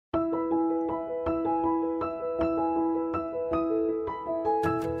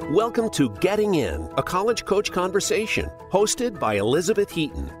Welcome to Getting In, a college coach conversation, hosted by Elizabeth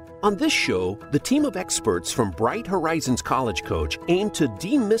Heaton. On this show, the team of experts from Bright Horizons College Coach aim to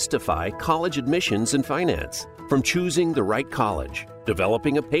demystify college admissions and finance. From choosing the right college,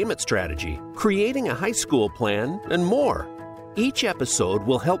 developing a payment strategy, creating a high school plan, and more. Each episode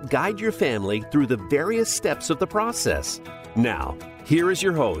will help guide your family through the various steps of the process. Now, here is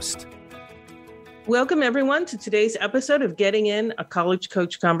your host. Welcome, everyone, to today's episode of Getting In, a College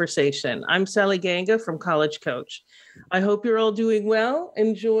Coach Conversation. I'm Sally Ganga from College Coach. I hope you're all doing well,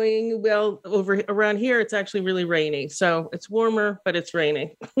 enjoying well. Around here, it's actually really rainy. So it's warmer, but it's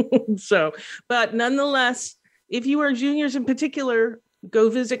raining. But nonetheless, if you are juniors in particular,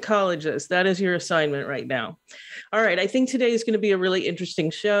 go visit colleges. That is your assignment right now. All right. I think today is going to be a really interesting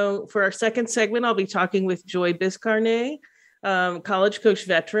show. For our second segment, I'll be talking with Joy Biscarnet, college coach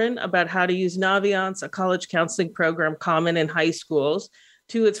veteran, about how to use Naviance, a college counseling program common in high schools,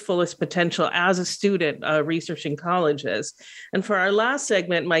 to its fullest potential as a student researching colleges. And for our last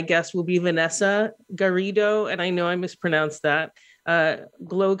segment, my guest will be Vanessa Garrido, and I know I mispronounced that,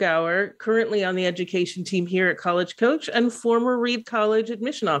 Glogauer, currently on the education team here at College Coach and former Reed College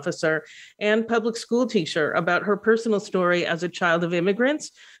admission officer and public school teacher, about her personal story as a child of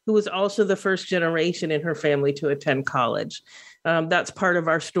immigrants who was also the first generation in her family to attend college. That's part of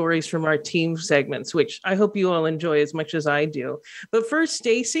our stories from our team segments, which I hope you all enjoy as much as I do. But first,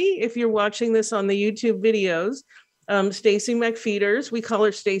 Stacy, if you're watching this on the YouTube videos, Stacy McFeeters, we call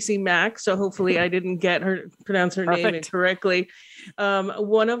her Stacy Mac, so hopefully I didn't pronounce her name incorrectly.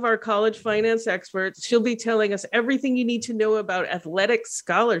 One of our college finance experts. She'll be telling us everything you need to know about athletic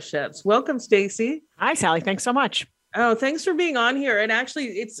scholarships. Welcome, Stacy. Hi, Sally. Thanks so much. Oh, thanks for being on here. And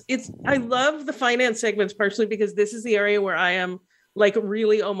actually, I love the finance segments partially because this is the area where I am like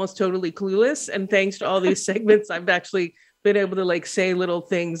really almost totally clueless. And thanks to all these segments, I've actually been able to like say little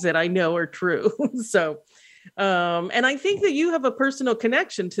things that I know are true. And I think that you have a personal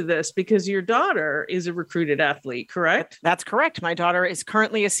connection to this because your daughter is a recruited athlete, correct? That's correct. My daughter is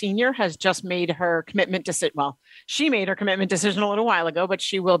currently a senior, has just made her commitment decision. Well, she made her commitment decision a little while ago, but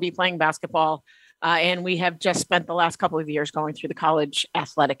she will be playing basketball. And we have just spent the last couple of years going through the college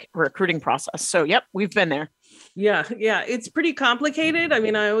athletic recruiting process. So, yep, we've been there. Yeah. It's pretty complicated. I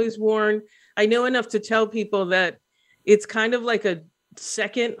mean, I always warn, I know enough to tell people that it's kind of like a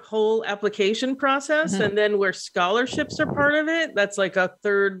second whole application process. Mm-hmm. And then where scholarships are part of it, that's like a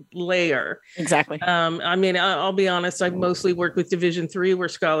third layer. Exactly. I mean, I'll be honest, I've mostly worked with Division III where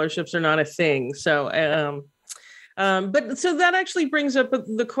scholarships are not a thing. So, but so that actually brings up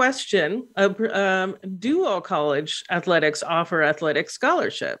the question of, do all college athletics offer athletic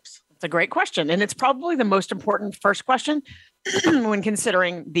scholarships? It's a great question. And it's probably the most important first question when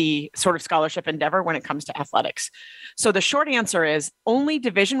considering the sort of scholarship endeavor when it comes to athletics. So the short answer is only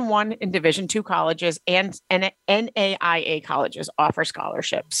Division I and Division II colleges and NAIA colleges offer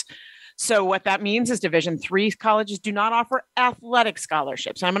scholarships. So what that means is Division III colleges do not offer athletic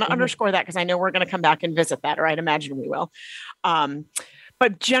scholarships. And I'm going to underscore that because I know we're going to come back and visit that, or I'd imagine we will.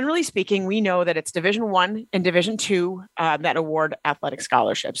 But generally speaking, we know that it's Division I and Division II that award athletic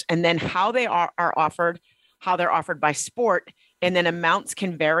scholarships. And then how they are offered, how they're offered by sport, and then amounts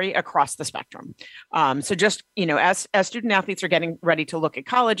can vary across the spectrum. So just, as student athletes are getting ready to look at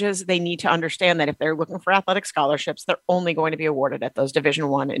colleges, they need to understand that if they're looking for athletic scholarships, they're only going to be awarded at those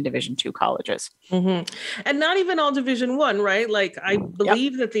Division I and Division II colleges. Mm-hmm. And not even all Division I, right? Like I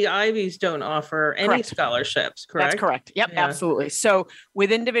believe that the Ivies don't offer any scholarships, correct? That's correct. Yep, yeah. Absolutely. So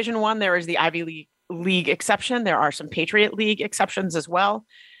within Division I, there is the Ivy League exception. There are some Patriot League exceptions as well.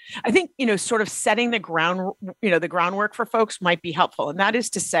 I think, sort of setting the groundwork for folks might be helpful. And that is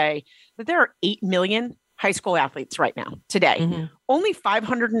to say that there are 8 million high school athletes right now today. Mm-hmm. Only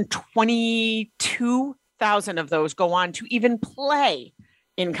 522,000 of those go on to even play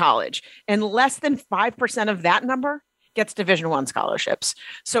in college. And less than 5% of that number gets Division I scholarships.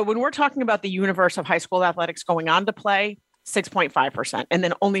 So when we're talking about the universe of high school athletics going on to play, 6.5%. And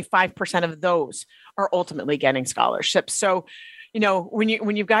then only 5% of those are ultimately getting scholarships. So when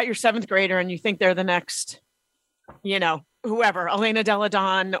you've got your seventh grader and you think they're the next, whoever, Elena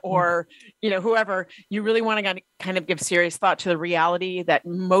Deladon or, whoever, you really want to kind of give serious thought to the reality that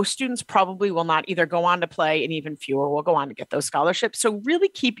most students probably will not either go on to play and even fewer will go on to get those scholarships. So really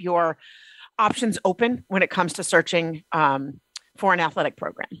keep your options open when it comes to searching for an athletic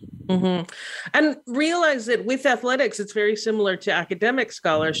program. Mm-hmm. And realize that with athletics, it's very similar to academic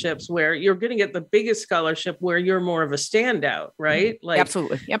scholarships where you're going to get the biggest scholarship where you're more of a standout, right? Like,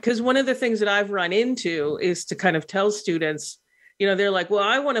 absolutely. Yep. Because one of the things that I've run into is to kind of tell students, they're like, well,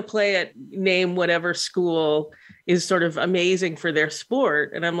 I want to play at name whatever school is sort of amazing for their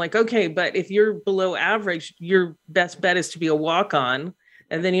sport. And I'm like, okay, but if you're below average, your best bet is to be a walk-on,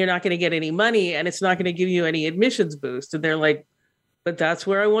 and then you're not going to get any money and it's not going to give you any admissions boost. And they're like, but that's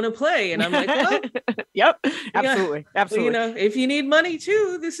where I want to play. And I'm like, well, yep, absolutely. Yeah, Absolutely. If you need money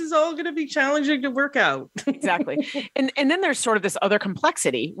too, this is all going to be challenging to work out. Exactly. And then there's sort of this other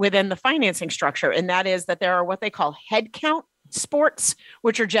complexity within the financing structure. And that is that there are what they call head count sports,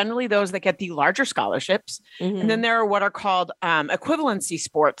 which are generally those that get the larger scholarships. And then there are what are called equivalency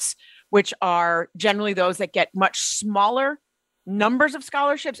sports, which are generally those that get much smaller numbers of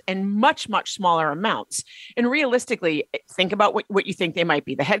scholarships and much, much smaller amounts. And realistically, think about what you think they might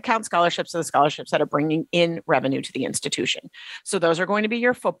be. The headcount scholarships are the scholarships that are bringing in revenue to the institution. So those are going to be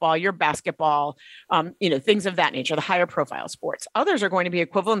your football, your basketball, things of that nature, the higher profile sports. Others are going to be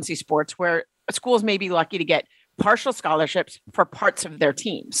equivalency sports where schools may be lucky to get partial scholarships for parts of their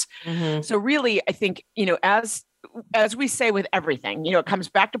teams. So really, I think, as we say with everything, it comes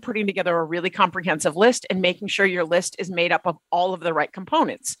back to putting together a really comprehensive list and making sure your list is made up of all of the right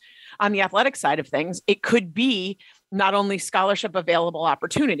components. On the athletic side of things, it could be not only scholarship available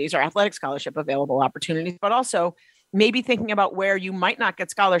opportunities or athletic scholarship available opportunities, but also maybe thinking about where you might not get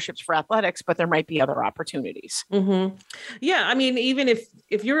scholarships for athletics, but there might be other opportunities. Yeah. I mean, even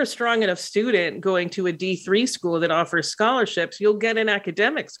if you're a strong enough student going to a D3 school that offers scholarships, you'll get an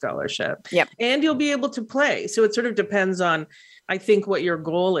academic scholarship. Yep. And you'll be able to play. So it sort of depends on, I think, what your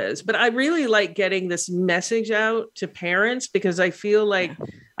goal is. But I really like getting this message out to parents, because I feel like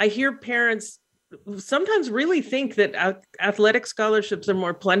I hear parents sometimes really think that athletic scholarships are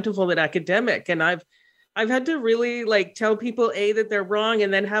more plentiful than academic. And I've had to really tell people that they're wrong,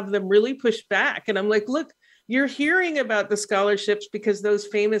 and then have them really push back. And I'm like, look, you're hearing about the scholarships because those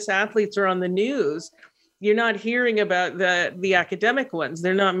famous athletes are on the news. You're not hearing about the academic ones.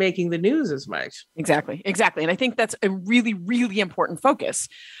 They're not making the news as much. Exactly. And I think that's a really, really important focus.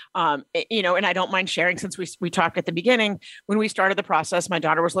 And I don't mind sharing, since we talked at the beginning, when we started the process, my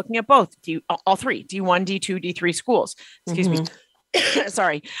daughter was looking at both, all three, D1, D2, D3 schools. Excuse me.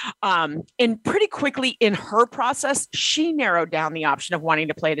 Sorry. And pretty quickly in her process, she narrowed down the option of wanting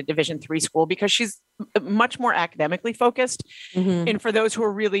to play at a Division III school because she's much more academically focused. And for those who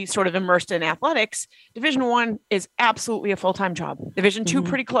are really sort of immersed in athletics, Division I is absolutely a full-time job. Division II,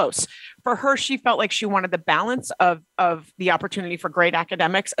 pretty close. For her, she felt like she wanted the balance of the opportunity for great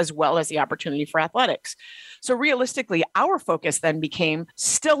academics as well as the opportunity for athletics. So realistically, our focus then became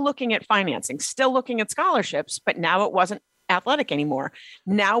still looking at financing, still looking at scholarships, but now it wasn't athletic anymore.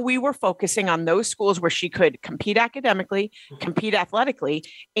 Now we were focusing on those schools where she could compete academically, compete athletically,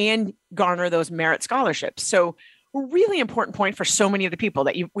 and garner those merit scholarships. So a really important point for so many of the people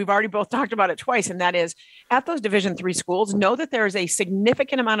that we've already both talked about it twice. And that is, at those Division III schools, know that there is a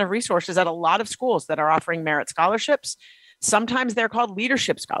significant amount of resources at a lot of schools that are offering merit scholarships. Sometimes they're called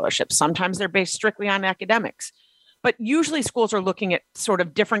leadership scholarships. Sometimes they're based strictly on academics. But usually schools are looking at sort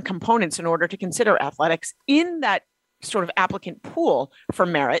of different components in order to consider athletics in that sort of applicant pool for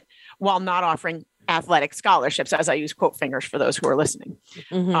merit, while not offering athletic scholarships, as I use quote fingers for those who are listening.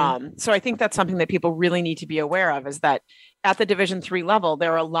 So I think that's something that people really need to be aware of, is that at the Division III level,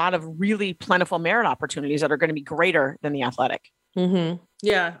 there are a lot of really plentiful merit opportunities that are going to be greater than the athletic.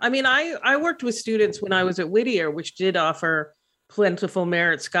 Yeah. I mean, I worked with students when I was at Whittier, which did offer plentiful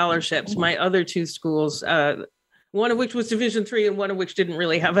merit scholarships. My other two schools, one of which was Division III and one of which didn't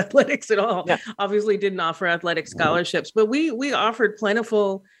really have athletics at all. Obviously didn't offer athletic scholarships, but we offered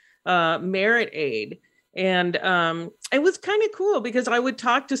plentiful merit aid. And it was kind of cool because I would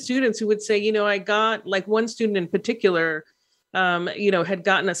talk to students who would say, I got, like one student in particular, had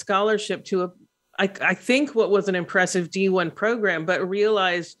gotten a scholarship to I think what was an impressive D1 program, but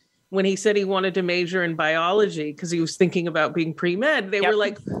realized when he said he wanted to major in biology because he was thinking about being pre-med, they were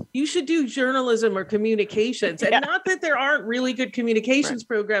like, you should do journalism or communications. And not that there aren't really good communications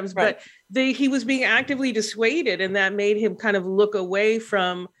programs, but he was being actively dissuaded, and that made him kind of look away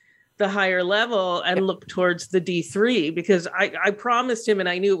from the higher level and look towards the D3, because I promised him, and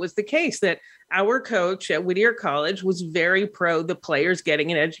I knew it was the case, that our coach at Whittier College was very pro the players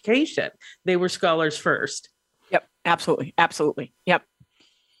getting an education. They were scholars first. Yep, absolutely. Absolutely. Yep.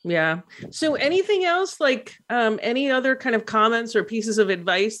 Yeah. So anything else, like any other kind of comments or pieces of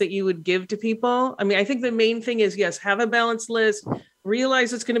advice that you would give to people? I mean, I think the main thing is, yes, have a balanced list,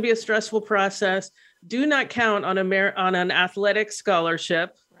 realize it's going to be a stressful process. Do not count on an athletic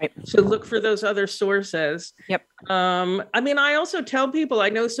scholarship. Right. So look for those other sources. Yep. I mean, I also tell people, I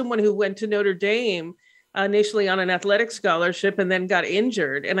know someone who went to Notre Dame initially on an athletic scholarship and then got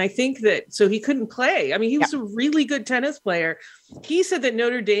injured. And I think that, so he couldn't play. I mean, he was a really good tennis player. He said that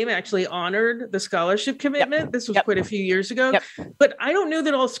Notre Dame actually honored the scholarship commitment. This was quite a few years ago, but I don't know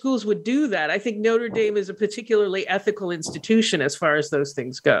that all schools would do that. I think Notre Dame is a particularly ethical institution as far as those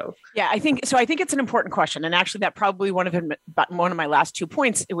things go. Yeah, I think it's an important question. And actually that probably one of my last 2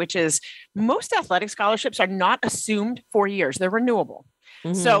 points, which is most athletic scholarships are not assumed 4 years. They're renewable.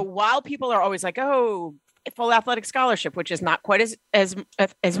 Mm-hmm. So while people are always like, oh, full athletic scholarship, which is not quite as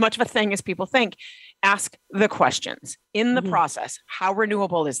much of a thing as people think, ask the questions in the process. How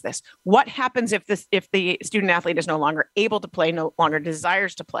renewable is this? What happens if the student athlete is no longer able to play, no longer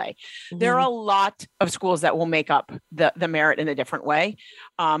desires to play? There are a lot of schools that will make up the merit in a different way.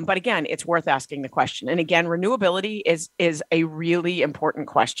 But again, it's worth asking the question. And again, renewability is a really important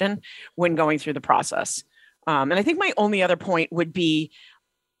question when going through the process. And I think my only other point would be,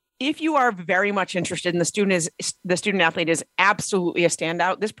 if you are very much interested and the student athlete is absolutely a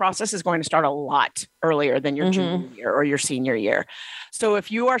standout, this process is going to start a lot earlier than your junior year or your senior year. So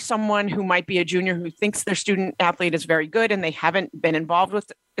if you are someone who might be a junior who thinks their student athlete is very good and they haven't been involved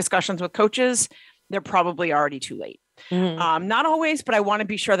with discussions with coaches, they're probably already too late. Not always, but I want to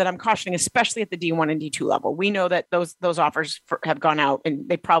be sure that I'm cautioning, especially at the D1 and D2 level. We know that those offers have gone out and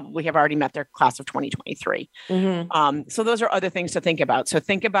they probably have already met their class of 2023. So those are other things to think about. So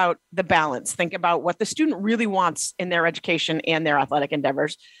think about the balance, think about what the student really wants in their education and their athletic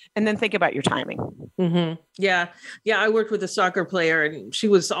endeavors, and then think about your timing. Yeah. I worked with a soccer player and she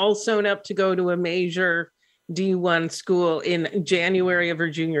was all sewn up to go to a major D1 school in January of her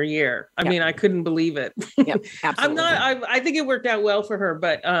junior year. I mean, I couldn't believe it. Absolutely. I think it worked out well for her,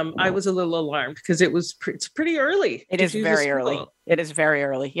 but I was a little alarmed because it's pretty early. It is very early. It is very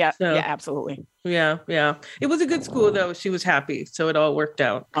early. Yeah. So, yeah, absolutely. Yeah. It was a good school though. She was happy. So it all worked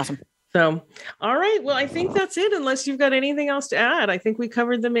out. Awesome. So, all right. Well, I think that's it. Unless you've got anything else to add, I think we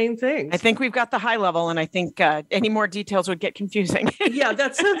covered the main things. I think we've got the high level, and I think any more details would get confusing. Yeah,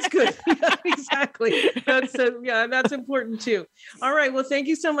 that sounds good. Yeah, exactly. That's important too. All right. Well, thank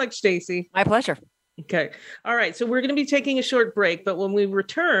you so much, Stacy. My pleasure. Okay. All right. So we're going to be taking a short break, but when we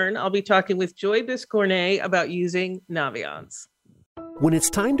return, I'll be talking with Joy Biscornet about using Naviance. When it's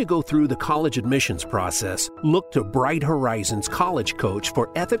time to go through the college admissions process, look to Bright Horizons College Coach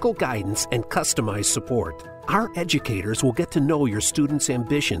for ethical guidance and customized support. Our educators will get to know your students'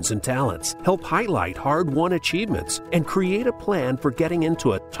 ambitions and talents, help highlight hard-won achievements, and create a plan for getting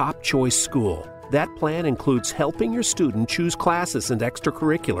into a top-choice school. That plan includes helping your student choose classes and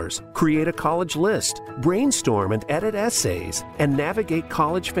extracurriculars, create a college list, brainstorm and edit essays, and navigate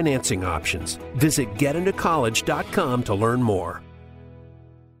college financing options. Visit getintocollege.com to learn more.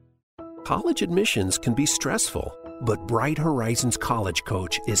 College admissions can be stressful, but Bright Horizons College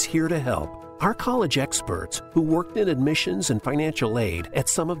Coach is here to help. Our college experts, who worked in admissions and financial aid at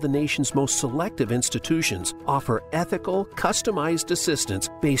some of the nation's most selective institutions, offer ethical, customized assistance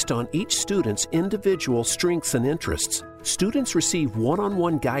based on each student's individual strengths and interests. Students receive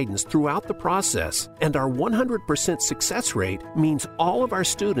one-on-one guidance throughout the process, and our 100% success rate means all of our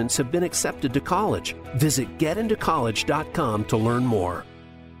students have been accepted to college. Visit getintocollege.com to learn more.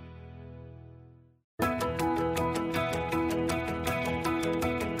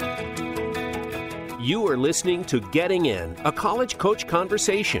 You are listening to Getting In, a college coach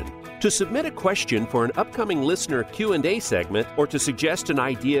conversation. To submit a question for an upcoming listener Q&A segment or to suggest an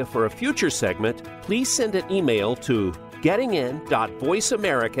idea for a future segment, please send an email to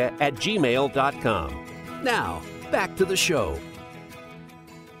gettingin.voiceamerica@gmail.com. Now, back to the show.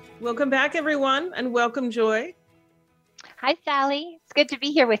 Welcome back, everyone, and welcome, Joy. Hi, Sally. It's good to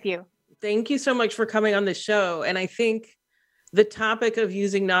be here with you. Thank you so much for coming on the show. And I think the topic of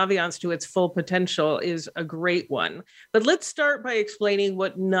using Naviance to its full potential is a great one. But let's start by explaining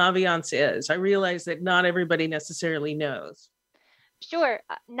what Naviance is. I realize that not everybody necessarily knows. Sure.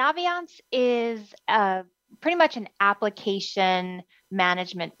 Naviance is pretty much an application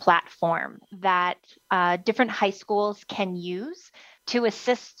management platform that different high schools can use to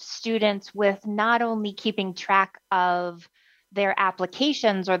assist students with not only keeping track of their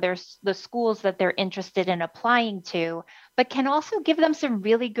applications or the schools that they're interested in applying to, but can also give them some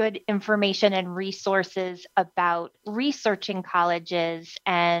really good information and resources about researching colleges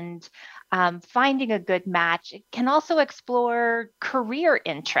and finding a good match. It can also explore career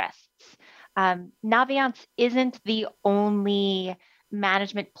interests. Naviance isn't the only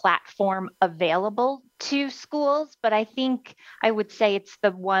management platform available to schools, but I think I would say it's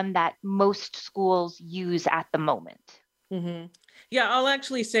the one that most schools use at the moment. Mm-hmm. Yeah, I'll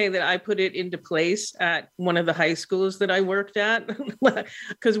actually say that I put it into place at one of the high schools that I worked at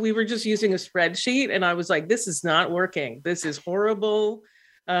because we were just using a spreadsheet and I was like, this is not working. This is horrible.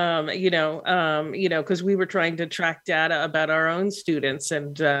 Because we were trying to track data about our own students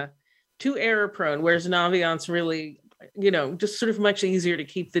and too error prone, whereas Naviance really, just sort of much easier to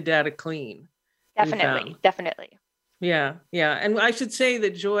keep the data clean. Definitely. Yeah. And I should say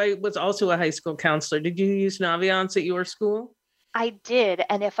that Joy was also a high school counselor. Did you use Naviance at your school? I did.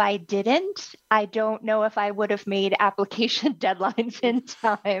 And if I didn't, I don't know if I would have made application deadlines in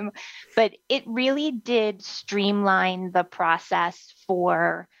time. But it really did streamline the process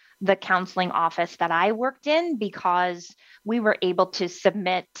for the counseling office that I worked in because we were able to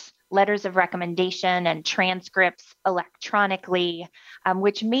submit letters of recommendation and transcripts electronically,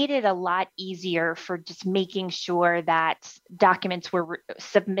 which made it a lot easier for just making sure that documents were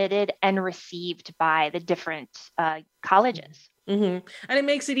submitted and received by the different colleges. Mm-hmm. And it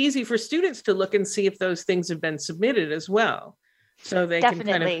makes it easy for students to look and see if those things have been submitted as well. So they can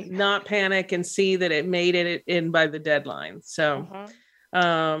kind of not panic and see that it made it in by the deadline. So,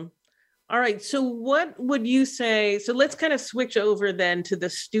 all right. So what would you say? So let's kind of switch over then to the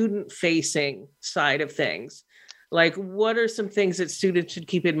student facing side of things. Like, what are some things that students should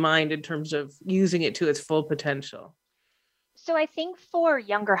keep in mind in terms of using it to its full potential? So I think for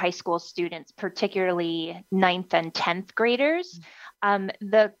younger high school students, particularly 9th and 10th graders,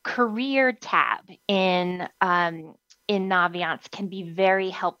 the career tab in Naviance can be very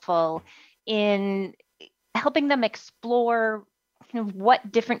helpful in helping them explore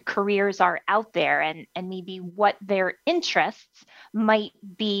what different careers are out there and maybe what their interests might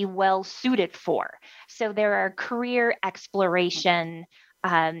be well suited for. So there are career exploration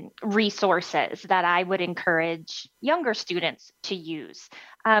resources that I would encourage younger students to use.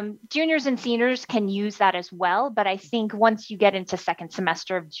 Juniors and seniors can use that as well, but I think once you get into second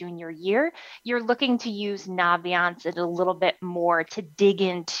semester of junior year, you're looking to use Naviance a little bit more to dig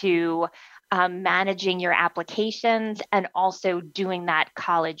into managing your applications and also doing that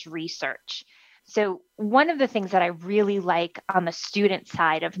college research. So one of the things that I really like on the student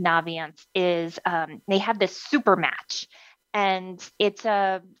side of Naviance is they have this super match. And it's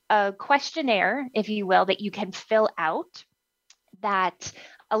a questionnaire, if you will, that you can fill out that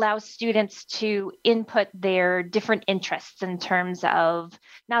allows students to input their different interests in terms of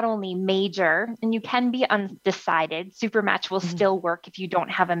not only major, and you can be undecided, Supermatch will still work if you don't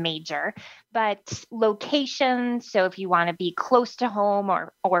have a major, but location. So if you want to be close to home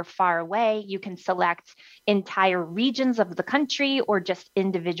or far away, you can select entire regions of the country or just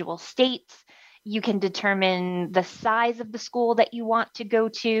individual states. You can determine the size of the school that you want to go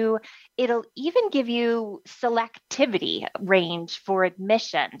to. It'll even give you selectivity range for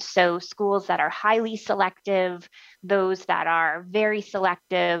admission. So schools that are highly selective, those that are very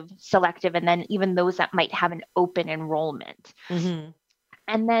selective, and then even those that might have an open enrollment. Mm-hmm.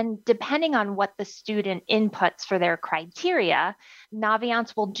 And then depending on what the student inputs for their criteria,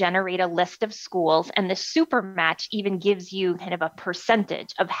 Naviance will generate a list of schools, and the super match even gives you kind of a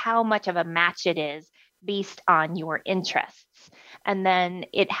percentage of how much of a match it is based on your interests. And then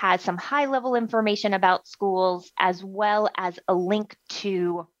it has some high-level information about schools as well as a link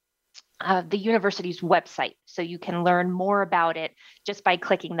to the university's website. So you can learn more about it just by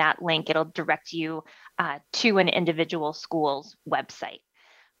clicking that link. It'll direct you to an individual school's website.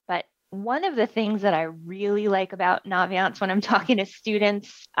 But one of the things that I really like about Naviance when I'm talking to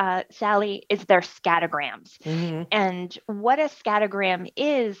students, Sally, is their scatograms. Mm-hmm. And what a scatogram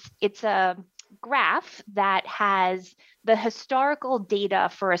is, it's a graph that has the historical data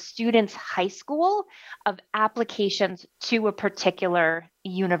for a student's high school of applications to a particular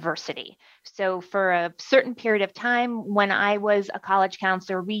university. So for a certain period of time, when I was a college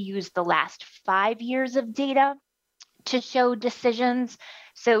counselor, we used the last 5 years of data to show decisions.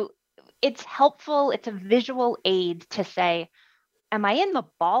 So it's helpful. It's a visual aid to say, am I in the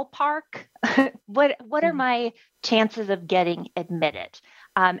ballpark? What are my chances of getting admitted?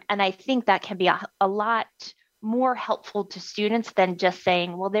 And I think that can be a lot more helpful to students than just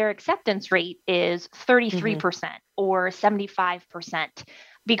saying, well, their acceptance rate is 33% or 75%,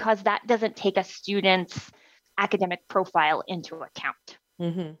 because that doesn't take a student's academic profile into account.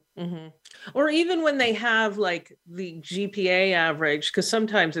 Mm-hmm, mm-hmm. Or even when they have like the GPA average, because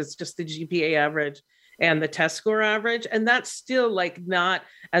sometimes it's just the GPA average and the test score average, and that's still like not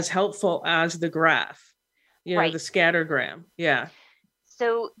as helpful as the graph, the scattergram. Yeah.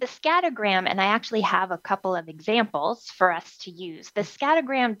 So the scattergram, and I actually have a couple of examples for us to use. The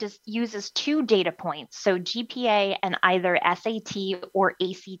scattergram just uses two data points, so GPA and either SAT or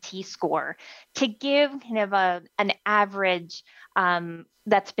ACT score, to give kind of an average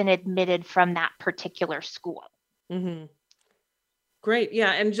that's been admitted from that particular school. Mm-hmm. Great.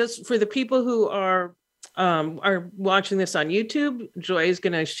 Yeah. And just for the people who are watching this on YouTube, Joy is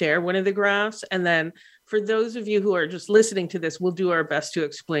going to share one of the graphs. And then for those of you who are just listening to this, we'll do our best to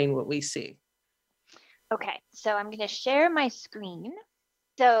explain what we see. Okay, so I'm going to share my screen.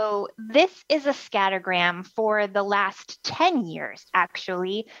 So this is a scattergram for the last 10 years,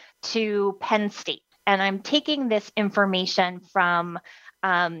 actually, to Penn State. And I'm taking this information from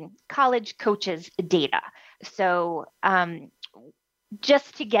college coaches' data. So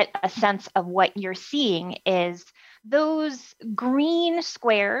just to get a sense of what you're seeing is those green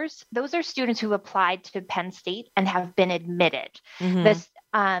squares, those are students who applied to Penn State and have been admitted.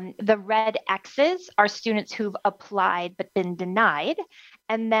 Mm-hmm. The red X's are students who've applied but been denied.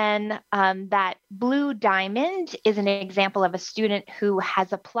 And then that blue diamond is an example of a student who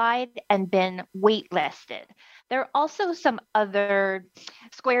has applied and been waitlisted. There are also some other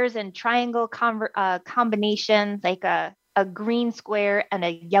squares and triangle combinations, like a green square and a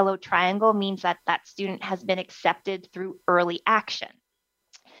yellow triangle means that that student has been accepted through early action.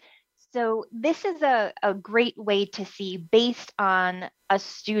 So this is a great way to see, based on a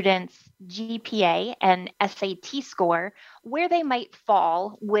student's GPA and SAT score, where they might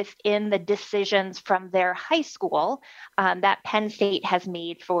fall within the decisions from their high school that Penn State has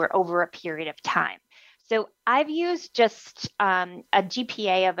made for over a period of time. So I've used just a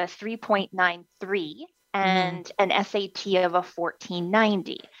GPA of a 3.93 and an SAT of a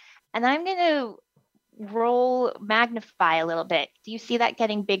 1490. And I'm going to magnify a little bit. Do you see that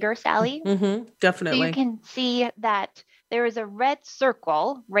getting bigger, Sally? Mm-hmm, definitely. So you can see that there is a red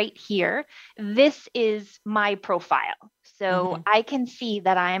circle right here. This is my profile. So I can see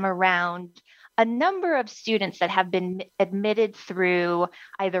that I am around a number of students that have been admitted through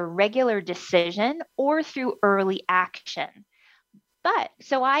either regular decision or through early action. But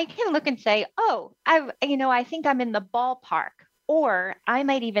so I can look and say, oh, I think I'm in the ballpark. Or I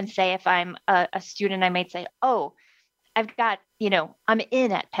might even say, if I'm a student, I might say, oh, I've got, I'm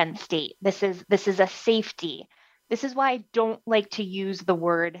in at Penn State. This is a safety. This is why I don't like to use the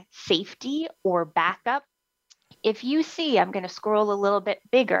word safety or backup. If you see, I'm going to scroll a little bit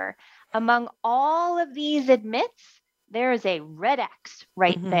bigger. Among all of these admits, there is a red X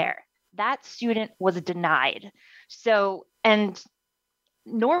right there. That student was denied. So, and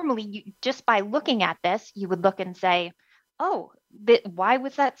normally, just by looking at this, you would look and say, oh, why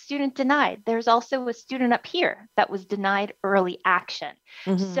was that student denied? There's also a student up here that was denied early action.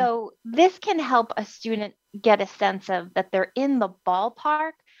 So this can help a student get a sense of that they're in the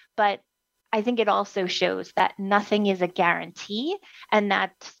ballpark, but I think it also shows that nothing is a guarantee, and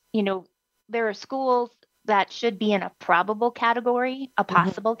that, there are schools that should be in a probable category, a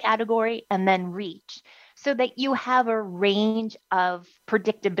possible category, and then reach, so that you have a range of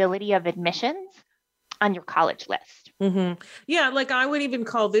predictability of admissions on your college list. Yeah, like I would even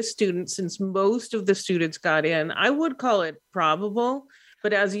call this student, since most of the students got in, I would call it probable.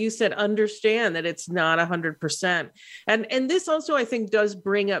 But as you said, understand that it's not 100%. And this also, I think, does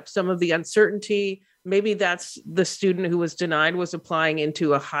bring up some of the uncertainty. Maybe that's the student who was denied was applying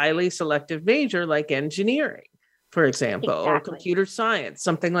into a highly selective major like engineering, for example, or computer science,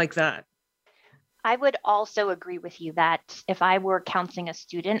 something like that. I would also agree with you that if I were counseling a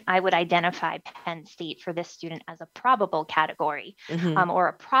student, I would identify Penn State for this student as a probable category or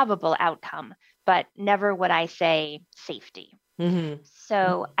a probable outcome, but never would I say safety.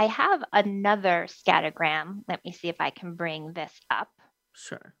 So I have another scattergram. Let me see if I can bring this up.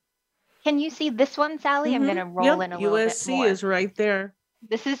 Sure. Can you see this one, Sally? I'm going to roll in a little bit more. USC is right there.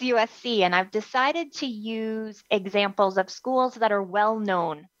 This is USC, and I've decided to use examples of schools that are well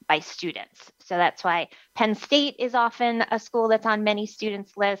known by students. So that's why Penn State is often a school that's on many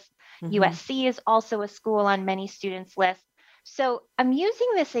students' lists. USC is also a school on many students' lists. So I'm using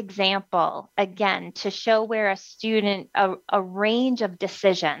this example again to show where a student, a range of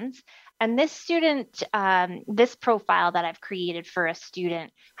decisions. And this student, this profile that I've created for a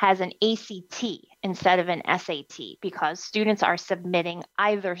student has an ACT instead of an SAT, because students are submitting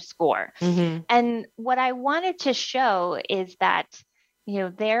either score. And what I wanted to show is that,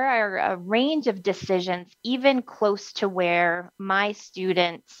 there are a range of decisions, even close to where my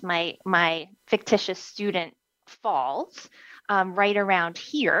students, my fictitious student falls, right around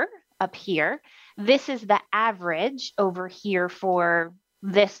here, up here. This is the average over here for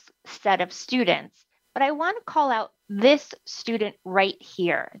this set of students. But I want to call out this student right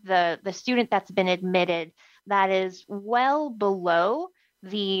here, the student that's been admitted, that is well below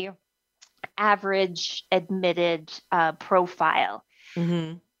the average admitted profile.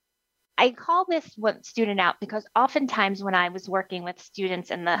 Mm-hmm. I call this one student out because oftentimes when I was working with students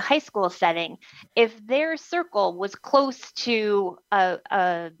in the high school setting, if their circle was close to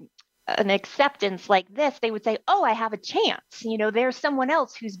an acceptance like this, they would say, oh, I have a chance. There's someone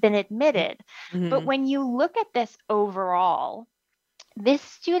else who's been admitted. Mm-hmm. But when you look at this overall, this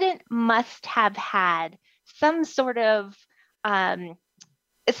student must have had some sort of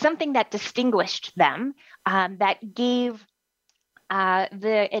something that distinguished them, that gave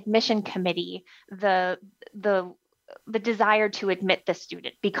the admission committee the desire to admit the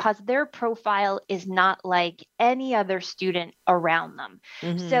student, because their profile is not like any other student around them.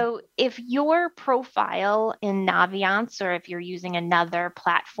 Mm-hmm. So if your profile in Naviance, or if you're using another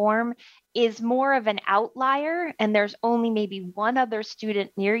platform, is more of an outlier and there's only maybe one other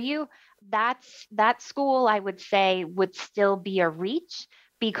student near you, that school, I would say, would still be a reach,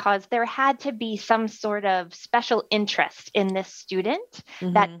 because there had to be some sort of special interest in this student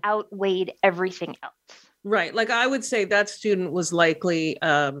Mm-hmm. that outweighed everything else. Right. Like I would say that student was likely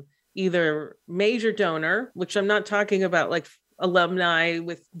either major donor, which I'm not talking about like alumni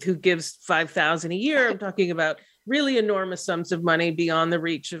who gives $5,000 a year. I'm talking about really enormous sums of money beyond the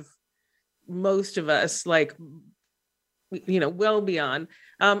reach of most of us, like, well beyond,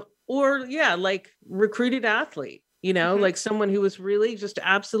 like recruited athlete, Mm-hmm. like someone who was really just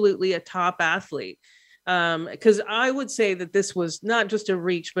absolutely a top athlete. Because I would say that this was not just a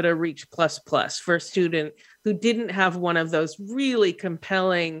reach, but a reach plus for a student who didn't have one of those really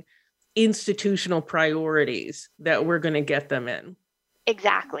compelling institutional priorities that we're going to get them in.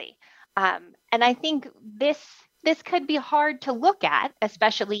 Exactly. And I think this could be hard to look at,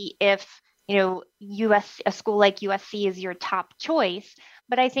 especially if, a school like USC is your top choice.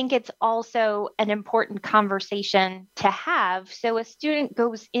 But I think it's also an important conversation to have. So a student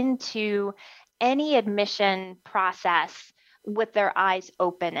goes into any admission process with their eyes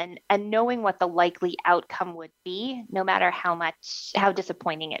open and knowing what the likely outcome would be, no matter how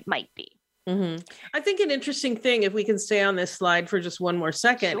disappointing it might be. Mm-hmm. I think an interesting thing, if we can stay on this slide for just one more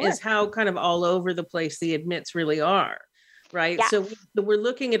second, Sure. is how kind of all over the place the admits really are, right? Yes. So we're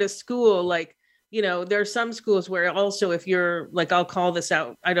looking at a school like, there are some schools where also if you're like, I'll call this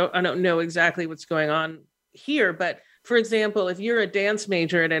out, I don't know exactly what's going on here, but for example, if you're a dance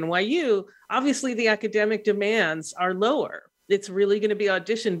major at NYU, obviously the academic demands are lower. It's really going to be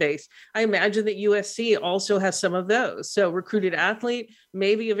audition based. I imagine that USC also has some of those. So recruited athlete,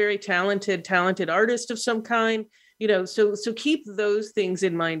 maybe a very talented artist of some kind, so keep those things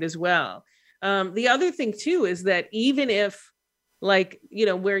in mind as well. The other thing too, is that even if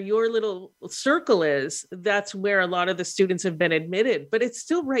where your little circle is, that's where a lot of the students have been admitted, but it's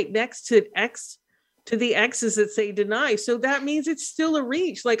still right next to the X's that say deny. So that means it's still a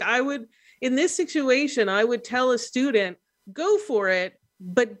reach. Like in this situation, I would tell a student, go for it,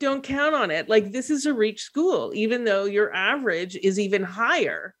 but don't count on it. Like this is a reach school, even though your average is even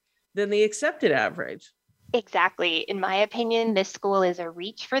higher than the accepted average. Exactly. In my opinion, this school is a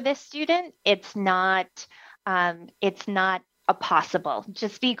reach for this student. It's not a possible,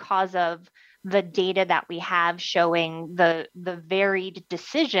 just because of the data that we have showing the varied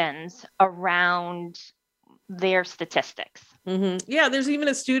decisions around their statistics. Mm-hmm. Yeah, there's even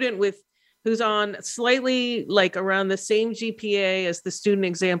a student who's on slightly like around the same GPA as the student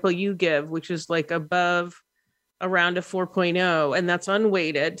example you give, which is like above around a 4.0, and that's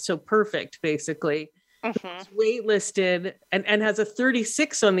unweighted, so perfect basically. Mm-hmm. Waitlisted and has a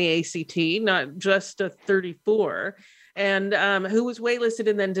 36 on the ACT, not just a 34. And who was waitlisted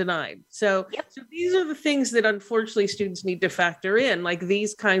and then denied. So these are the things that unfortunately students need to factor in. Like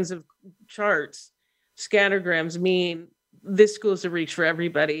these kinds of charts, scattergrams mean this school's a reach for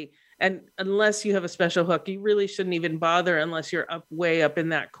everybody. And unless you have a special hook, you really shouldn't even bother unless you're way up in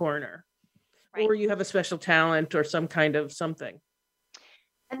that corner. Right. Or you have a special talent or some kind of something.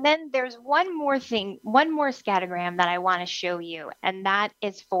 And then there's one more scattergram that I want to show you, and that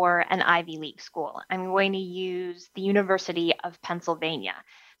is for an Ivy League school. I'm going to use the University of Pennsylvania.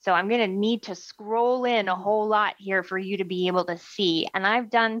 So I'm going to need to scroll in a whole lot here for you to be able to see. And I've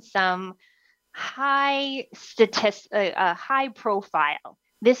done some high profile.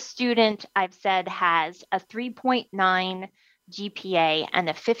 This student, I've said, has a 3.9 GPA and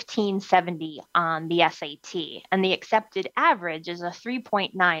a 1570 on the SAT. And the accepted average is a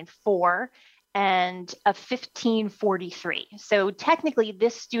 3.94 and a 1543. So technically,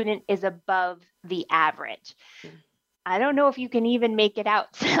 this student is above the average. I don't know if you can even make it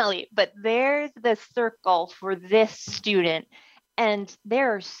out, Sally, but there's the circle for this student. And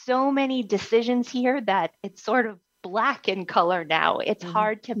there are so many decisions here that it's sort of black in color now. It's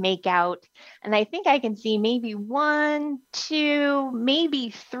hard to make out. And I think I can see maybe 1, 2, maybe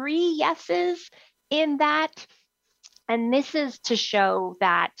 3 yeses in that. And this is to show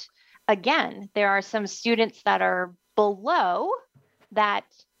that, again, there are some students that are below that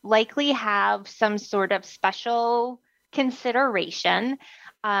likely have some sort of special consideration.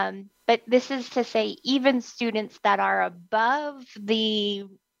 But this is to say, even students that are above the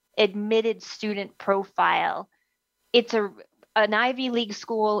admitted student profile, an Ivy League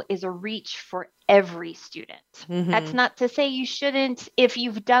school is a reach for every student. That's not to say you shouldn't, if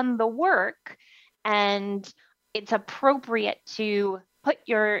you've done the work and it's appropriate to put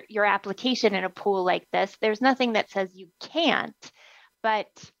your application in a pool like this. There's nothing that says you can't, but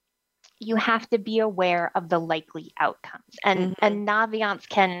you have to be aware of the likely outcomes. And Naviance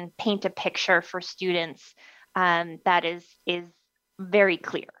can paint a picture for students that is very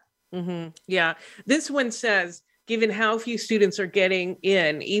clear. Yeah. This one says, given how few students are getting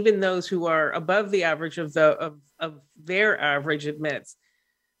in, even those who are above the average of their average admits,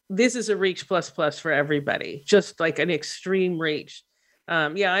 this is a reach plus for everybody, just like an extreme reach.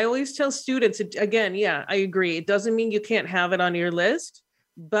 I always tell students, again, I agree. It doesn't mean you can't have it on your list,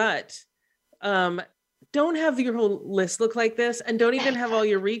 but don't have your whole list look like this, and don't even have all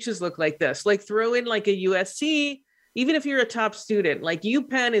your reaches look like this. Like throw in like a USC, even if you're a top student, like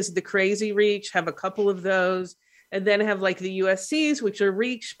UPenn is the crazy reach, have a couple of those, and then have like the USCs, which are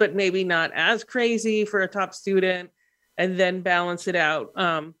reach, but maybe not as crazy for a top student, and then balance it out.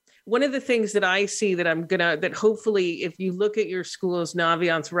 One of the things that I see that hopefully if you look at your school's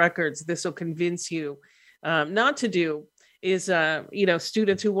Naviance records, this will convince you not to do is,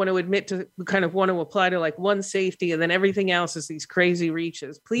 students who want to admit to kind of want to apply to like one safety and then everything else is these crazy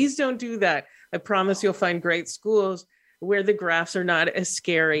reaches. Please don't do that. I promise you'll find great schools where the graphs are not as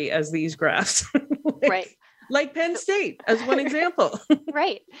scary as these graphs. Right. Like Penn State as one example.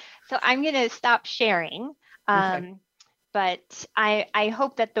 Right. So I'm going to stop sharing. Okay. But I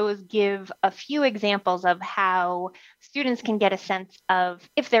hope that those give a few examples of how students can get a sense of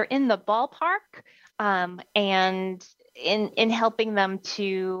if they're in the ballpark, and in helping them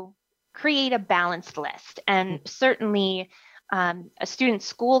to create a balanced list. And certainly a student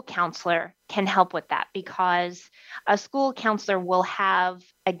school counselor can help with that, because a school counselor will have,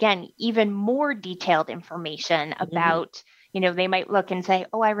 again, even more detailed information about they might look and say,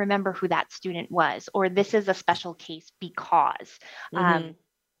 oh, I remember who that student was, or this is a special case because.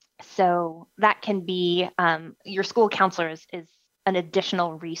 So that can be, your school counselor is an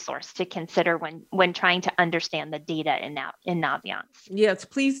additional resource to consider when trying to understand the data in Naviance. Yes,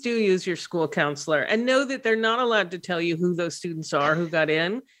 please do use your school counselor, and know that they're not allowed to tell you who those students are who got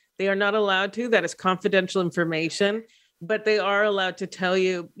in. They are not allowed to. That is confidential information. But they are allowed to tell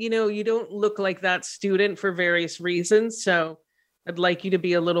you, you don't look like that student for various reasons. So I'd like you to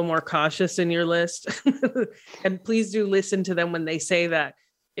be a little more cautious in your list. And please do listen to them when they say that.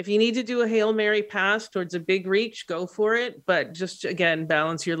 If you need to do a Hail Mary pass towards a big reach, go for it. But just, again,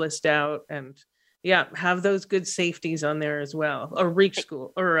 balance your list out and have those good safeties on there as well. Or reach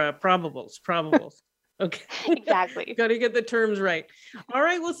school or probables. Okay. Exactly. Got to get the terms right. All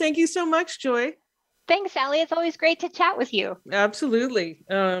right. Well, thank you so much, Joy. Thanks, Sally. It's always great to chat with you. Absolutely.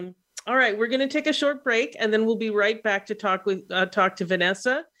 All right, we're going to take a short break, and then we'll be right back to talk to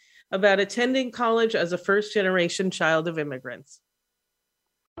Vanessa about attending college as a first-generation child of immigrants.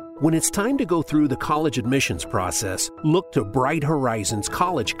 When it's time to go through the college admissions process, look to Bright Horizons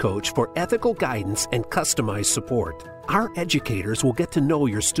College Coach for ethical guidance and customized support. Our educators will get to know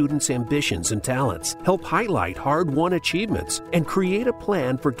your students' ambitions and talents, help highlight hard-won achievements, and create a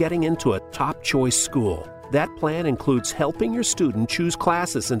plan for getting into a top-choice school. That plan includes helping your student choose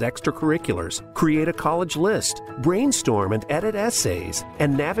classes and extracurriculars, create a college list, brainstorm and edit essays,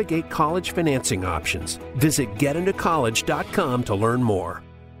 and navigate college financing options. Visit getintocollege.com to learn more.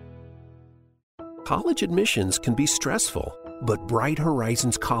 College admissions can be stressful, but Bright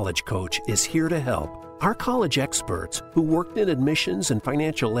Horizons College Coach is here to help. Our college experts, who worked in admissions and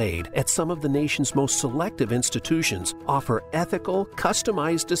financial aid at some of the nation's most selective institutions, offer ethical,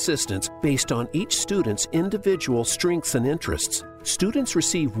 customized assistance based on each student's individual strengths and interests. Students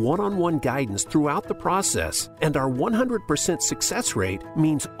receive one-on-one guidance throughout the process, and our 100% success rate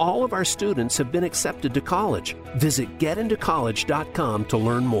means all of our students have been accepted to college. Visit getintocollege.com to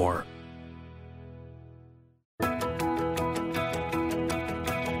learn more.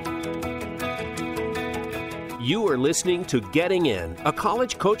 You are listening to Getting In, a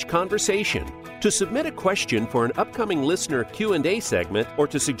college coach conversation. To submit a question for an upcoming listener Q&A segment or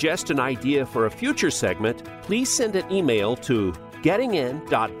to suggest an idea for a future segment, please send an email to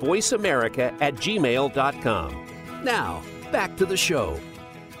gettingin.voiceamerica@gmail.com. Now, back to the show.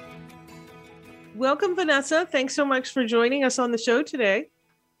 Welcome, Vanessa. Thanks so much for joining us on the show today.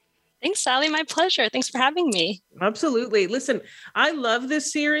 Thanks, Sally. My pleasure. Thanks for having me. Absolutely. Listen, I love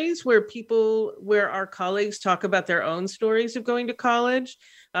this series where our colleagues talk about their own stories of going to college.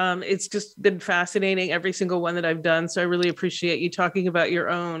 It's just been fascinating, every single one that I've done. So I really appreciate you talking about your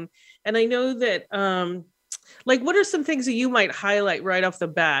own. And I know that, what are some things that you might highlight right off the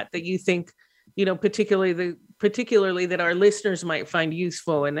bat that you think, particularly that our listeners might find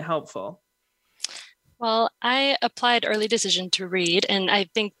useful and helpful? Well, I applied early decision to read, and I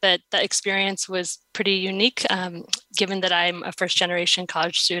think that the experience was pretty unique, given that I'm a first-generation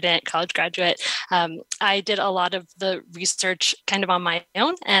college student, college graduate. I did a lot of the research kind of on my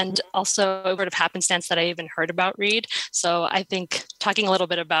own, and also sort of happenstance that I even heard about Read. So I think talking a little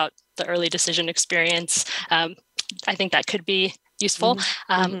bit about the early decision experience, I think that could be useful.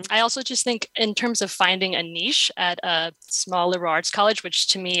 I also just think in terms of finding a niche at a small liberal arts college, which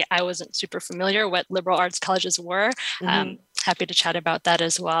to me, I wasn't super familiar what liberal arts colleges were. Happy to chat about that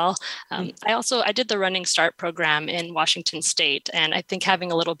as well. I did the Running Start program in Washington State, and I think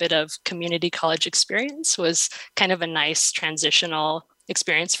having a little bit of community college experience was kind of a nice transitional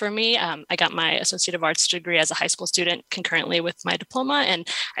experience for me. I got my Associate of Arts degree as a high school student concurrently with my diploma, and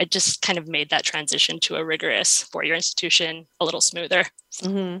I just kind of made that transition to a rigorous four-year institution a little smoother.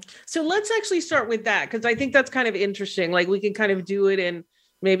 So let's actually start with that, because I think that's kind of interesting. Like, we can kind of do it in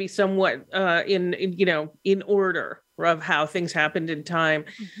maybe somewhat in order of how things happened in time.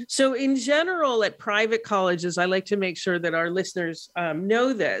 So in general, at private colleges, I like to make sure that our listeners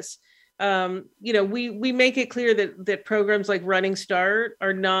know this. We make it clear that programs like Running Start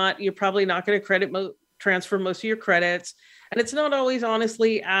you're probably not going to transfer most of your credits. And it's not always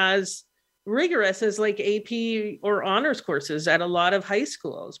honestly as rigorous as like AP or honors courses at a lot of high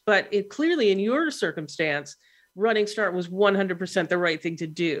schools. But it clearly, in your circumstance, Running Start was 100% the right thing to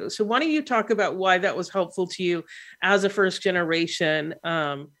do. So why don't you talk about why that was helpful to you as a first generation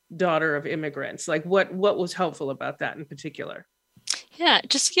daughter of immigrants? Like what was helpful about that in particular? Yeah,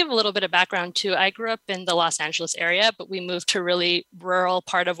 just to give a little bit of background too, I grew up in the Los Angeles area, but we moved to a really rural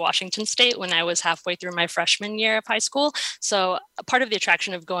part of Washington State when I was halfway through my freshman year of high school. So a part of the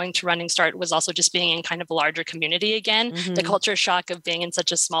attraction of going to Running Start was also just being in kind of a larger community again. The culture shock of being in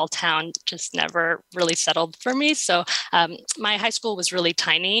such a small town just never really settled for me. So my high school was really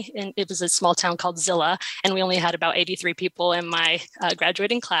tiny, and it was a small town called Zillah, and we only had about 83 people in my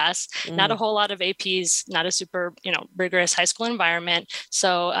graduating class. Not a whole lot of APs, not a super rigorous high school environment.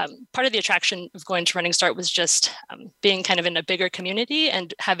 So part of the attraction of going to Running Start was just being kind of in a bigger community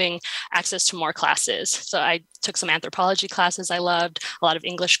and having access to more classes. So I took some anthropology classes I loved, a lot of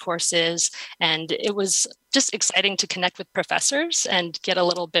English courses, and it was just exciting to connect with professors and get a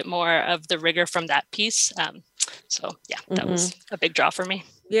little bit more of the rigor from that piece. That was a big draw for me.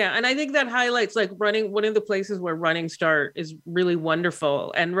 Yeah. And I think that highlights one of the places where Running Start is really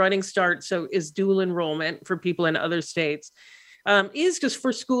wonderful. And Running Start is dual enrollment for people in other states. Is just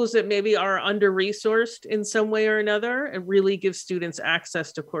for schools that maybe are under-resourced in some way or another, and really give students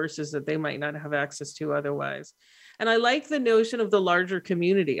access to courses that they might not have access to otherwise. And I like the notion of the larger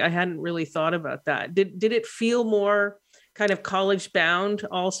community. I hadn't really thought about that. Did it feel more kind of college bound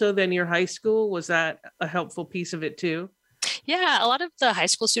also than your high school? Was that a helpful piece of it too? Yeah, a lot of the high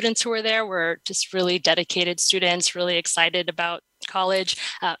school students who were there were just really dedicated students, really excited about college.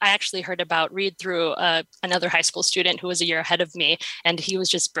 I actually heard about Read through another high school student who was a year ahead of me, and he was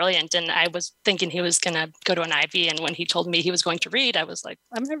just brilliant. And I was thinking he was going to go to an Ivy. And when he told me he was going to Read, I was like,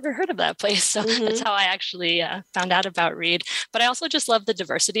 I've never heard of that place. So that's how I actually found out about Read. But I also just love the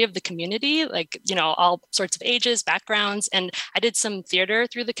diversity of the community, all sorts of ages, backgrounds. And I did some theater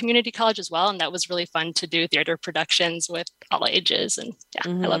through the community college as well. And that was really fun to do theater productions with all ages. And I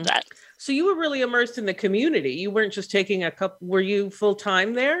love that. So you were really immersed in the community. You weren't just taking were you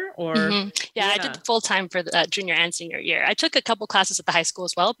full-time there or? Yeah, I did full-time for the junior and senior year. I took a couple classes at the high school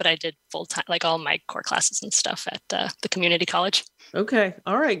as well, but I did full-time, like all my core classes and stuff at the community college. Okay.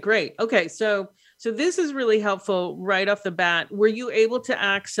 All right, great. Okay. So this is really helpful right off the bat. Were you able to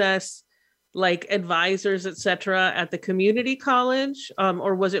access like advisors, et cetera, at the community college?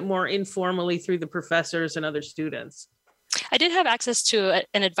 Or was it more informally through the professors and other students? I did have access to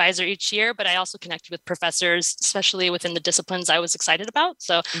an advisor each year, but I also connected with professors, especially within the disciplines I was excited about.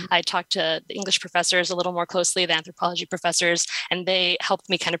 So I talked to the English professors a little more closely, the anthropology professors, and they helped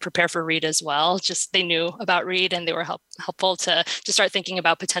me kind of prepare for READ as well. Just they knew about READ and they were helpful to start thinking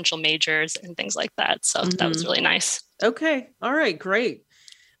about potential majors and things like that. So that was really nice. Okay. All right. Great.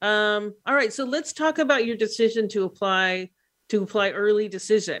 All right. So let's talk about your decision to apply early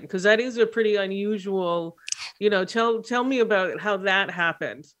decision, because that is a pretty unusual, tell me about how that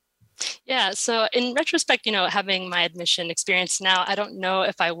happened. Yeah. So in retrospect, having my admission experience now, I don't know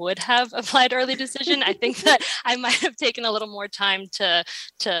if I would have applied early decision. I think that I might have taken a little more time to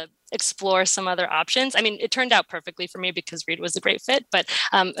explore some other options. I mean, it turned out perfectly for me because READ was a great fit, but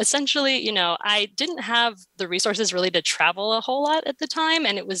essentially, I didn't have the resources really to travel a whole lot at the time.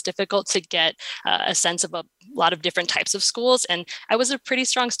 And it was difficult to get a sense of a lot of different types of schools. And I was a pretty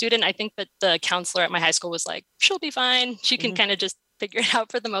strong student. I think that the counselor at my high school was like, she'll be fine. She can kind of just figure it out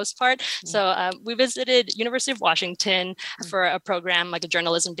for the most part. So we visited University of Washington for a program, like a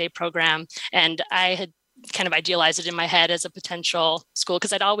journalism day program. And I had kind of idealized it in my head as a potential school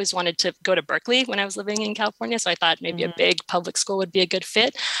because I'd always wanted to go to Berkeley when I was living in California. So I thought maybe a big public school would be a good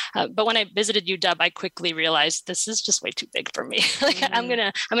fit. But when I visited UW, I quickly realized this is just way too big for me. I'm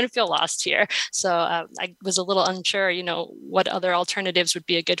gonna feel lost here. So I was a little unsure, what other alternatives would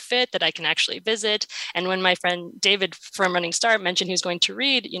be a good fit that I can actually visit. And when my friend David from Running Start mentioned he was going to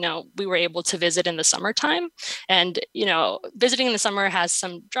READ, we were able to visit in the summertime. And visiting in the summer has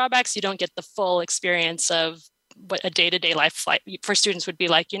some drawbacks. You don't get the full experience of what a day-to-day life for students would be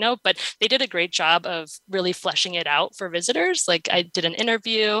like, but they did a great job of really fleshing it out for visitors. Like I did an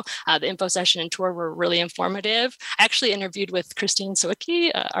interview, the info session and tour were really informative. I actually interviewed with Christine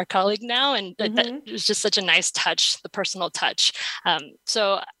Sawicki, our colleague now, and that was just such a nice touch, the personal touch.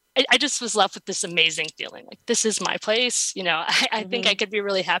 So I just was left with this amazing feeling like this is my place. I think I could be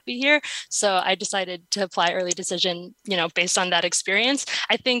really happy here. So I decided to apply early decision, based on that experience.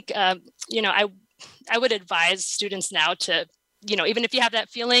 I think, I would advise students now to, even if you have that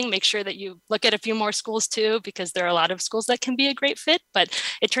feeling, make sure that you look at a few more schools too, because there are a lot of schools that can be a great fit. But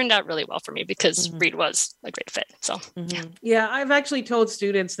it turned out really well for me because READ was a great fit. So, yeah, I've actually told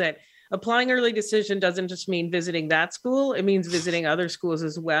students that applying early decision doesn't just mean visiting that school. It means visiting other schools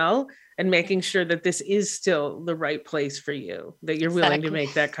as well and making sure that this is still the right place for you, that you're willing to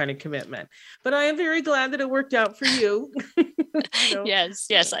make that kind of commitment. But I am very glad that it worked out for you. Yes.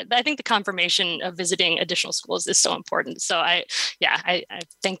 I think the confirmation of visiting additional schools is so important. So I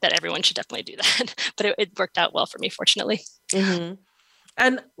think that everyone should definitely do that. But it worked out well for me, fortunately.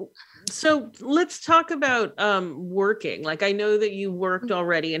 And so let's talk about working. Like I know that you worked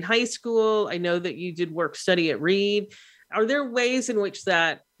already in high school. I know that you did work study at Reed. Are there ways in which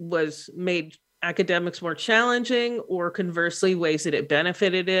that was made academics more challenging, or conversely ways that it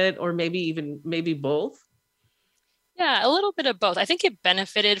benefited it, or maybe both? Yeah, a little bit of both. I think it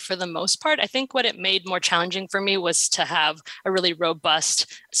benefited for the most part. I think what it made more challenging for me was to have a really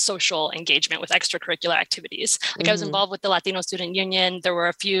robust social engagement with extracurricular activities. Like I was involved with the Latino Student Union. There were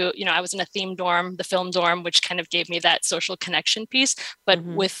a few, I was in a theme dorm, the film dorm, which kind of gave me that social connection piece. But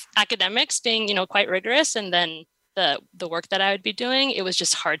with academics being, quite rigorous, and then the work that I would be doing, it was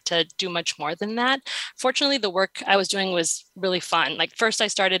just hard to do much more than that. Fortunately, the work I was doing was really fun. Like first I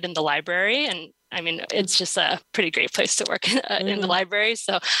started in the library, and it's just a pretty great place to work in the library.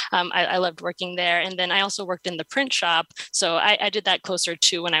 So I loved working there. And then I also worked in the print shop. So I did that closer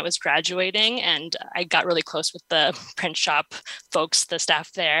to when I was graduating, and I got really close with the print shop folks, the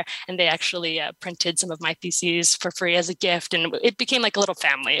staff there. And they actually printed some of my theses for free as a gift. And it became like a little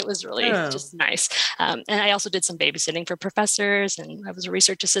family. It was really just nice. And I also did some babysitting for professors, and I was a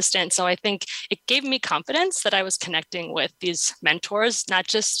research assistant. So I think it gave me confidence that I was connecting with these mentors, not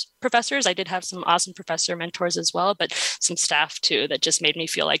just professors. I did have some awesome professor mentors as well, but some staff too, that just made me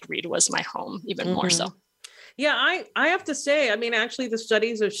feel like Reed was my home even more so. Yeah, I have to say, actually the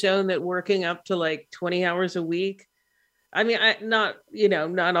studies have shown that working up to like 20 hours a week, not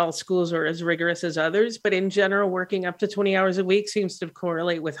all schools are as rigorous as others, but in general, working up to 20 hours a week seems to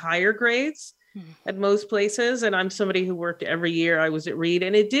correlate with higher grades at most places. And I'm somebody who worked every year I was at Reed,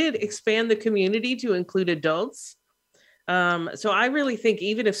 and it did expand the community to include adults. So I really think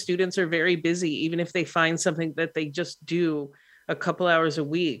even if students are very busy, even if they find something that they just do a couple hours a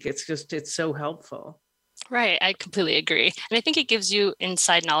week, it's so helpful. Right. I completely agree. And I think it gives you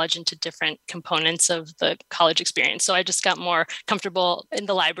inside knowledge into different components of the college experience. So I just got more comfortable in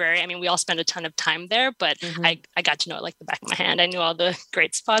the library. We all spend a ton of time there, but I got to know it like the back of my hand. I knew all the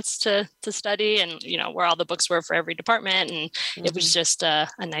great spots to study, and, where all the books were for every department. And it was just a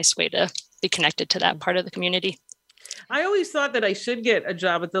nice way to be connected to that part of the community. I always thought that I should get a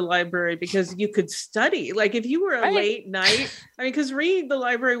job at the library because you could study. Like if you were a late night, I mean, because the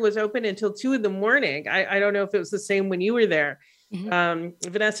library was open until 2 a.m. I don't know if it was the same when you were there.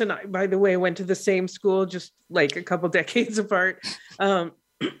 Vanessa and I, by the way, went to the same school, just like a couple decades apart. And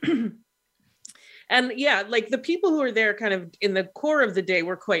yeah, like the people who were there kind of in the core of the day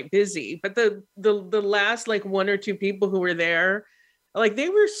were quite busy, but the last like 1 or 2 people who were there, like they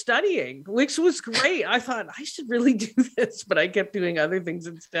were studying, which was great. I thought I should really do this, but I kept doing other things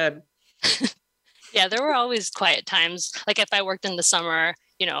instead. Yeah, there were always quiet times. Like if I worked in the summer,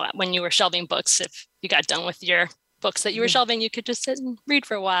 when you were shelving books, if you got done with your books that you were shelving, you could just sit and read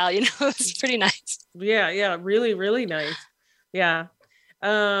for a while. It was pretty nice. Yeah, really, really nice. Yeah.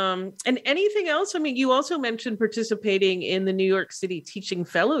 And anything else? I mean, you also mentioned participating in the New York City Teaching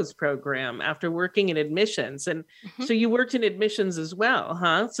Fellows program after working in admissions. And so you worked in admissions as well,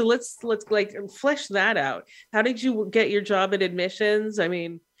 huh? So let's like flesh that out. How did you get your job at admissions? I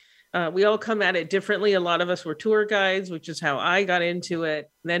mean, we all come at it differently. A lot of us were tour guides, which is how I got into it.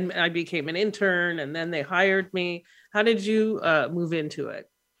 Then I became an intern and then they hired me. How did you move into it?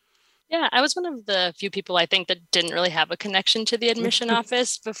 Yeah, I was one of the few people I think that didn't really have a connection to the admission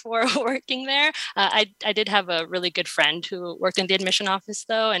office before working there. I did have a really good friend who worked in the admission office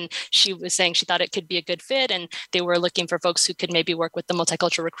though, and she was saying she thought it could be a good fit and they were looking for folks who could maybe work with the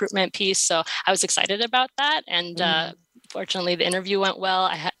multicultural recruitment piece. So I was excited about that. And fortunately, the interview went well.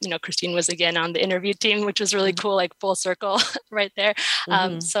 I had, Christine was again on the interview team, which was really cool, like full circle right there.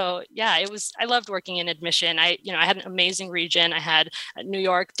 So yeah, I loved working in admission. I had an amazing region. I had New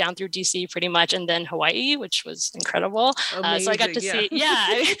York down through DC pretty much, and then Hawaii, which was incredible. So I got to see,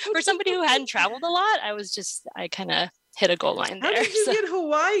 for somebody who hadn't traveled a lot, I kind of hit a goal line there. How did you get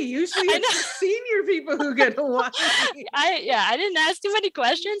Hawaii? Usually it's the senior people who get Hawaii. I didn't ask too many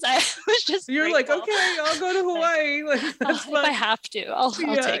questions. I was just You're grateful. Like, okay, I'll go to Hawaii. If I have to, I'll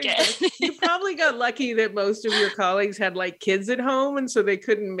take it. You probably got lucky that most of your colleagues had like kids at home and so they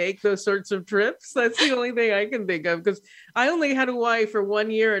couldn't make those sorts of trips. That's the only thing I can think of because I only had Hawaii for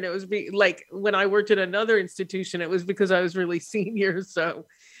 1 year and it was like when I worked at another institution, it was because I was really senior. So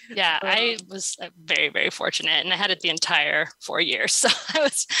yeah, I was very, very fortunate and I had it the entire 4 years. So I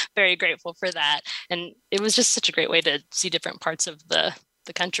was very grateful for that. And it was just such a great way to see different parts of the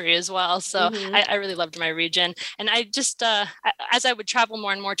country as well. So I really loved my region. And I just, as I would travel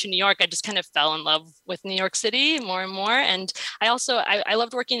more and more to New York, I just kind of fell in love with New York City more and more. And I also, I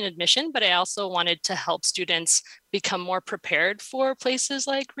loved working in admission, but I also wanted to help students become more prepared for places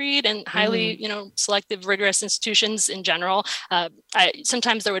like Reed and highly, selective, rigorous institutions in general.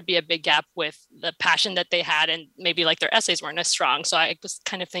 Sometimes there would be a big gap with the passion that they had and maybe like their essays weren't as strong. So I was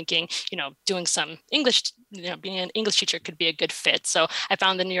kind of thinking, doing some English, being an English teacher could be a good fit. So I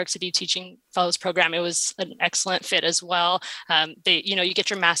found the New York City Teaching Fellows program. It was an excellent fit as well. You get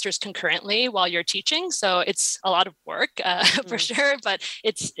your master's concurrently while you're teaching. So it's a lot of work for sure, but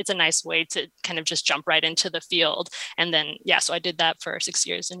it's a nice way to kind of just jump right into the field. And then, so I did that for 6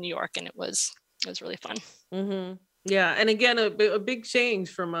 years in New York and it was really fun. Yeah. And again, a big change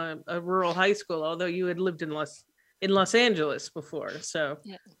from a rural high school, although you had lived in Los Angeles before. So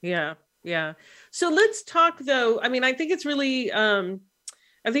yeah. So let's talk though. I mean, I think it's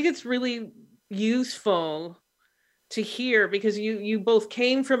really useful to hear because you both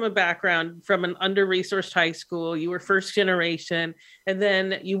came from a background from an under-resourced high school. You were first generation, and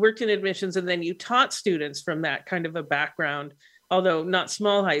then you worked in admissions, and then you taught students from that kind of a background, although not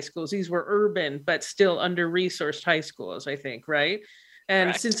small high schools. These were urban, but still under-resourced high schools, I think, right? And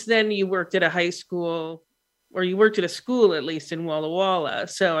Correct. Since then you worked at a high school, or you worked at a school at least in Walla Walla.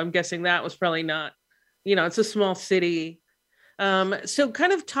 So I'm guessing that was probably not, it's a small city. So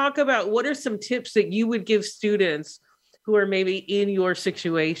kind of talk about what are some tips that you would give students who are maybe in your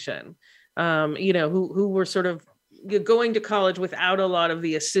situation, who were sort of going to college without a lot of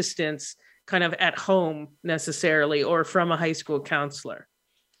the assistance kind of at home necessarily, or from a high school counselor.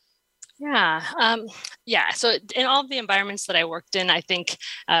 So in all of the environments that I worked in, I think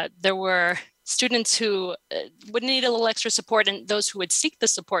there were students who would need a little extra support, and those who would seek the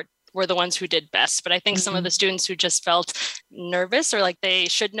support were the ones who did best. But I think some of the students who just felt nervous or like they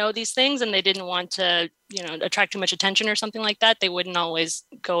should know these things and they didn't want to, attract too much attention or something like that, they wouldn't always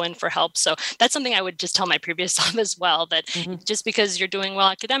go in for help. So that's something I would just tell my previous self as well, that just because you're doing well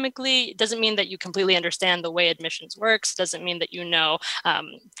academically, it doesn't mean that you completely understand the way admissions works. Doesn't mean that you know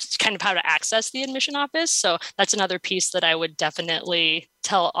kind of how to access the admission office. So that's another piece that I would definitely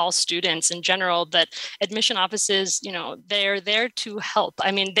tell all students in general that admission offices, they're there to help.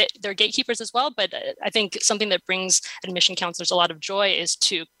 I mean, they're gatekeepers as well, but I think something that brings admission counselors a lot of joy is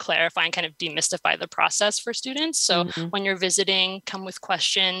to clarify and kind of demystify the process for students. So when you're visiting, come with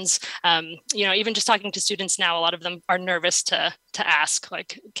questions. Even just talking to students now, a lot of them are nervous to ask,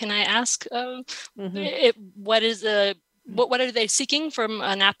 like, can I ask what are they seeking from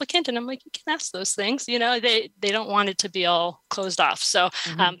an applicant? And I'm like, you can ask those things, they don't want it to be all closed off. So,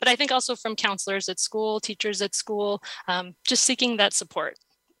 but I think also from counselors at school, teachers at school, just seeking that support.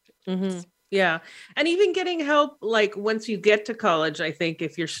 Yeah. And even getting help, like once you get to college, I think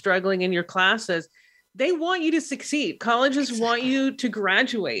if you're struggling in your classes, they want you to succeed. Colleges want you to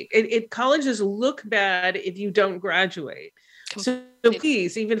graduate. Colleges look bad if you don't graduate. So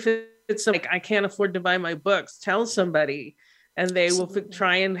please, even if it's like, I can't afford to buy my books, tell somebody and they will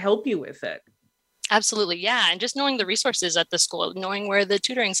try and help you with it. Absolutely. Yeah. And just knowing the resources at the school, knowing where the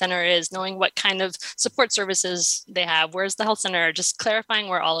tutoring center is, knowing what kind of support services they have, where's the health center, just clarifying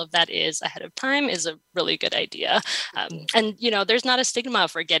where all of that is ahead of time is a really good idea. And, there's not a stigma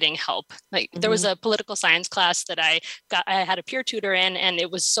for getting help. Like there was a political science class that I had a peer tutor in, and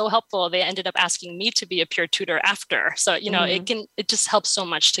it was so helpful. They ended up asking me to be a peer tutor after. So, it just helps so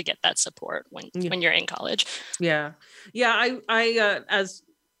much to get that support when you're in college. Yeah. Yeah. I as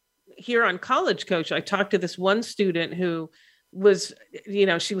here on College Coach, I talked to this one student who was,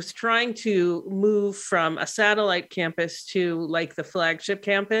 she was trying to move from a satellite campus to like the flagship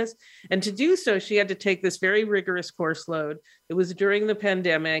campus. And to do so, she had to take this very rigorous course load. It was during the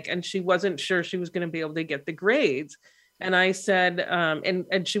pandemic and she wasn't sure she was going to be able to get the grades. And I said,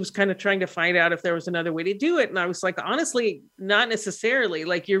 and she was kind of trying to find out if there was another way to do it. And I was like, honestly, not necessarily.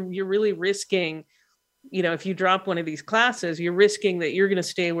 Like you're really risking, if you drop one of these classes, you're risking that you're going to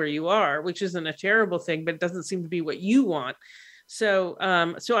stay where you are, which isn't a terrible thing, but it doesn't seem to be what you want. So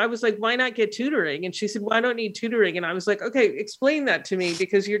I was like, why not get tutoring? And she said, well, I don't need tutoring. And I was like, okay, explain that to me,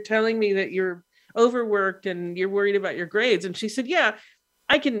 because you're telling me that you're overworked and you're worried about your grades. And she said, yeah,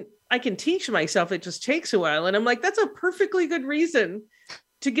 I can teach myself. It just takes a while. And I'm like, that's a perfectly good reason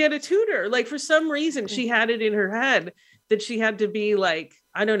to get a tutor. Like for some reason, she had it in her head that she had to be like,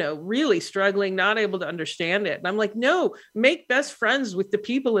 I don't know, really struggling, not able to understand it. And I'm like, no, make best friends with the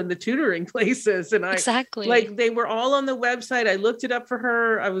people in the tutoring places. And exactly, like they were all on the website. I looked it up for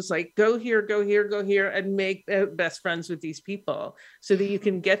her. I was like, go here, go here, go here, and make best friends with these people so that you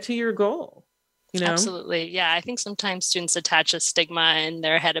can get to your goal. Absolutely. Yeah. I think sometimes students attach a stigma in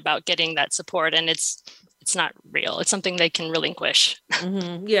their head about getting that support, and it's not real. It's something they can relinquish.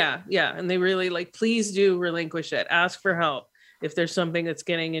 Yeah. Yeah. And they really please do relinquish it. Ask for help if there's something that's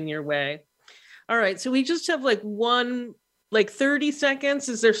getting in your way. All right. So we just have 30 seconds.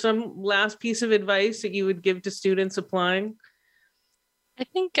 Is there some last piece of advice that you would give to students applying? I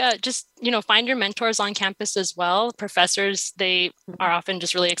think just, find your mentors on campus as well. Professors, they are often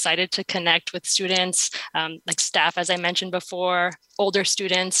just really excited to connect with students, like staff, as I mentioned before, older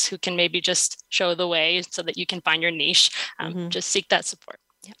students who can maybe just show the way so that you can find your niche. Just seek that support.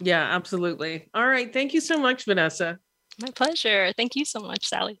 Yeah, absolutely. All right. Thank you so much, Vanessa. My pleasure. Thank you so much,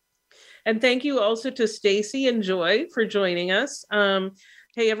 Sally. And thank you also to Stacy and Joy for joining us.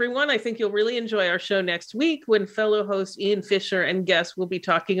 Hey, everyone, I think you'll really enjoy our show next week when fellow host Ian Fisher and guests will be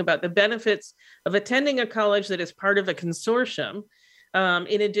talking about the benefits of attending a college that is part of a consortium.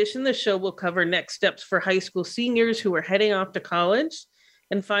 In addition, the show will cover next steps for high school seniors who are heading off to college.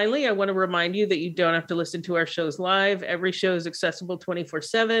 And finally, I want to remind you that you don't have to listen to our shows live. Every show is accessible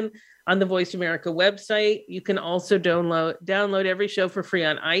 24/7 on the Voice America website. You can also download every show for free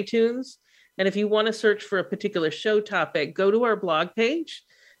on iTunes. And if you want to search for a particular show topic, go to our blog page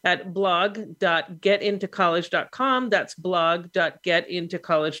at blog.getintocollege.com. That's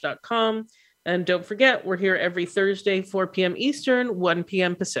blog.getintocollege.com. And don't forget, we're here every Thursday, 4 p.m. Eastern, 1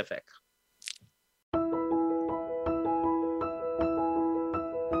 p.m. Pacific.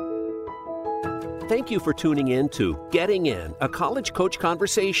 Thank you for tuning in to Getting In, a College Coach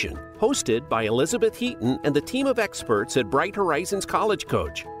Conversation, hosted by Elizabeth Heaton and the team of experts at Bright Horizons College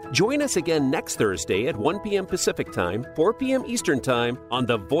Coach. Join us again next Thursday at 1 p.m. Pacific Time, 4 p.m. Eastern Time on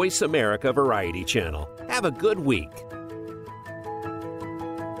the Voice America Variety Channel. Have a good week.